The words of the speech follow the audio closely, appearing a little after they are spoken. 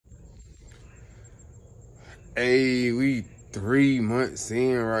Hey, we 3 months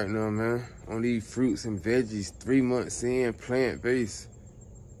in right now, man. On these fruits and veggies, 3 months in, plant-based.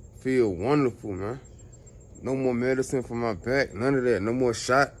 Feel wonderful, man. No more medicine for my back, none of that. No more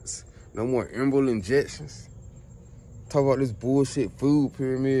shots, no more emerald injections. Talk about this bullshit food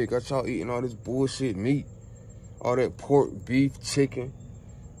pyramid. Got y'all eating all this bullshit meat. All that pork, beef, chicken.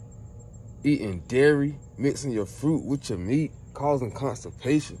 Eating dairy, mixing your fruit with your meat, causing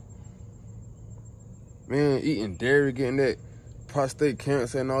constipation. Man, eating dairy, getting that prostate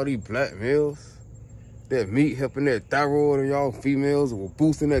cancer and all these black males. That meat helping that thyroid in y'all females, or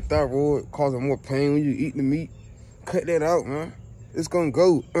boosting that thyroid, causing more pain when you eat the meat. Cut that out, man. It's gonna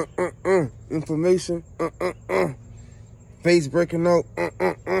go, inflammation, face breaking out,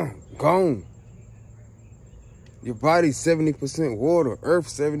 gone. Your body's 70% water, earth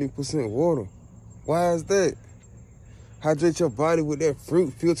 70% water. Why is that? Hydrate your body with that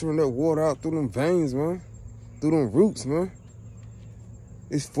fruit, filtering that water out through them veins, man. Through them roots, man.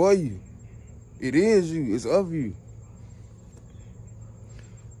 It's for you. It is you. It's of you.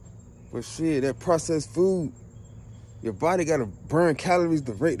 But shit, that processed food, your body got to burn calories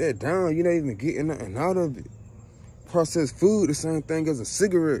to break that down. You're not even getting nothing out of it. Processed food, the same thing as a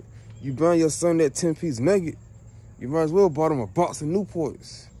cigarette. You burn your son that 10-piece nugget, you might as well bought him a box of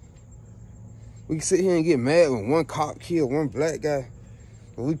Newports. We can sit here and get mad when one cop killed one black guy,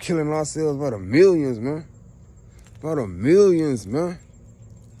 but we killing ourselves by the millions, man. By the millions, man.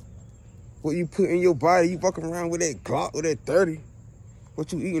 What you put in your body, you walking around with that Glock or that 30.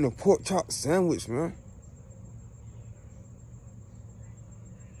 What you eating, a pork chop sandwich, man.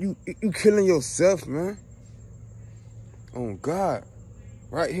 You killing yourself, man. Oh, God.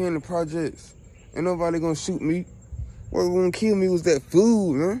 Right here in the projects. Ain't nobody gonna shoot me. What was gonna kill me was that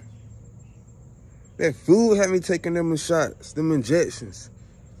food, man. That food had me taking them shots, them injections.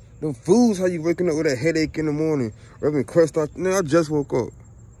 Them foods how you waking up with a headache in the morning, rubbing crust off. Man, I just woke up.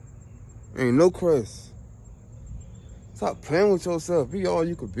 Ain't no crust. Stop playing with yourself. Be all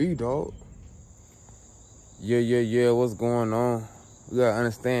you could be, dog. Yeah. What's going on? We gotta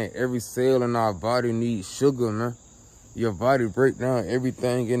understand every cell in our body needs sugar, man. Your body breaks down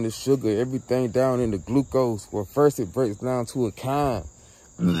everything into sugar, everything down into glucose. Well, first it breaks down to a kind.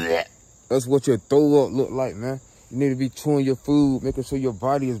 That's what your throw up look like, man. You need to be chewing your food, making sure your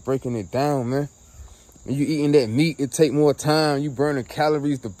body is breaking it down, man. When you eating that meat, it take more time. You burning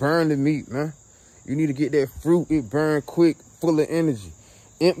calories to burn the meat, man. You need to get that fruit, it burn quick, full of energy.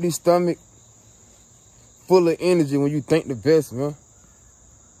 Empty stomach, full of energy when you think the best, man.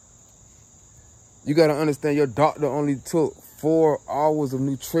 You got to understand your doctor only took 4 hours of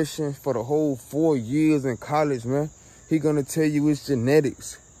nutrition for the whole 4 years in college, man. He going to tell you it's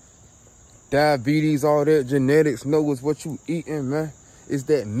genetics. Diabetes, all that, genetics. Know it's what you eating, man. It's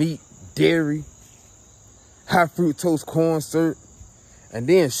that meat, dairy, high fructose corn syrup, and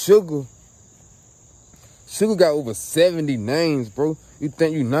then sugar. Sugar got over 70 names, bro. You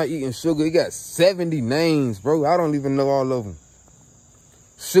think you not eating sugar? It got 70 names, bro. I don't even know all of them.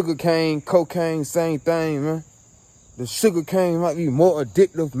 Sugar cane, cocaine, same thing, man. The sugar cane might be more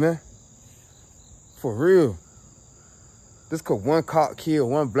addictive, man. For real. Just cause one cop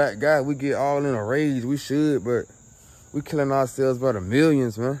killed one black guy, we get all in a rage. We should, but we killing ourselves by the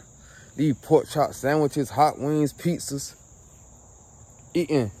millions, man. These pork chop sandwiches, hot wings, pizzas.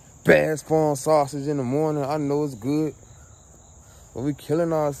 Eating Bass Farm sausage in the morning. I know it's good, but we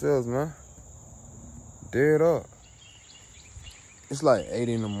killing ourselves, man. Dead up. It's like 8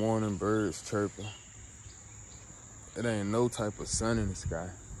 in the morning, birds chirping. It ain't no type of sun in the sky.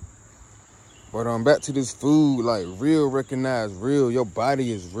 But back to this food, like real, recognize real. Your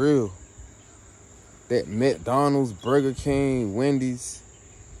body is real. That McDonald's, Burger King, Wendy's,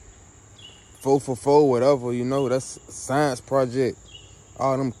 4 for 4, whatever, you know, that's a science project.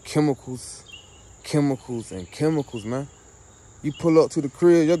 All them chemicals, man. You pull up to the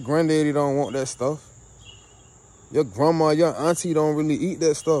crib, your granddaddy don't want that stuff. Your grandma, your auntie don't really eat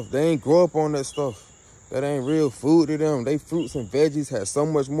that stuff. They ain't grow up on that stuff. That ain't real food to them. They fruits and veggies have so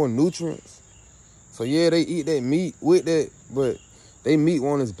much more nutrients. So yeah, they eat that meat with that, but they meat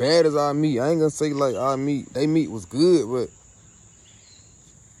wasn't as bad as our meat. I ain't gonna say like our meat. They meat was good, but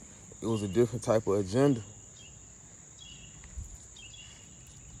it was a different type of agenda.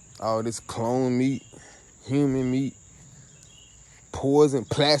 All this clone meat, human meat, poison,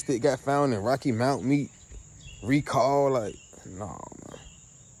 plastic got found in Rocky Mount meat. Recall, like, no,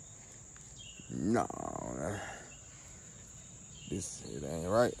 man. It ain't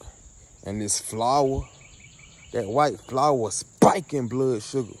right. And this flour, that white flour spiking blood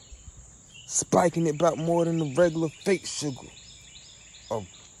sugar. Spiking it about more than the regular fake sugar. A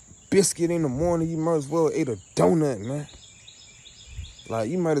biscuit in the morning, you might as well eat a donut, man.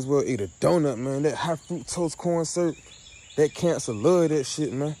 Like, you might as well eat a donut, man. That high fructose corn syrup, that cancer love that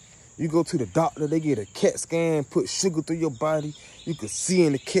shit, man. You go to the doctor, they get a CAT scan, put sugar through your body. You can see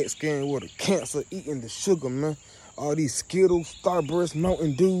in the CAT scan where the cancer eating the sugar, man. All these Skittles, Starburst,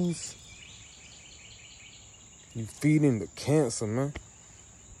 Mountain Dews. You feeding the cancer, man.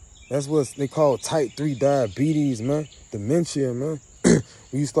 That's what they call type 3 diabetes, man. Dementia, man.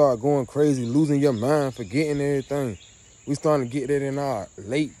 When you start going crazy, losing your mind, forgetting everything. We starting to get that in our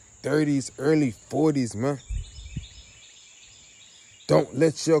late 30s, early 40s, man. Don't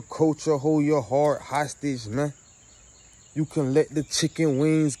let your culture hold your heart hostage, man. You can let the chicken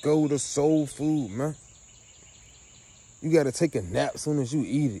wings go to soul food, man. You got to take a nap as soon as you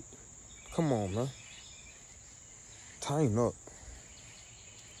eat it. Come on, man. Tighten up.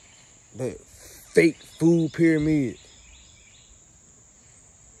 That fake food pyramid.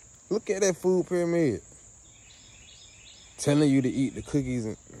 Look at that food pyramid. Telling you to eat the cookies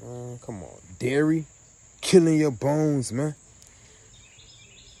and, man, come on. Dairy, killing your bones, man.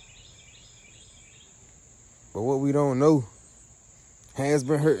 But what we don't know has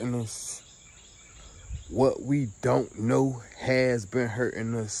been hurting us. What we don't know has been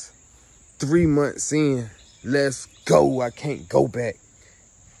hurting us. 3 months in, let's go. I can't go back.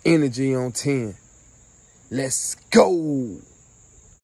 Energy on 10. Let's go.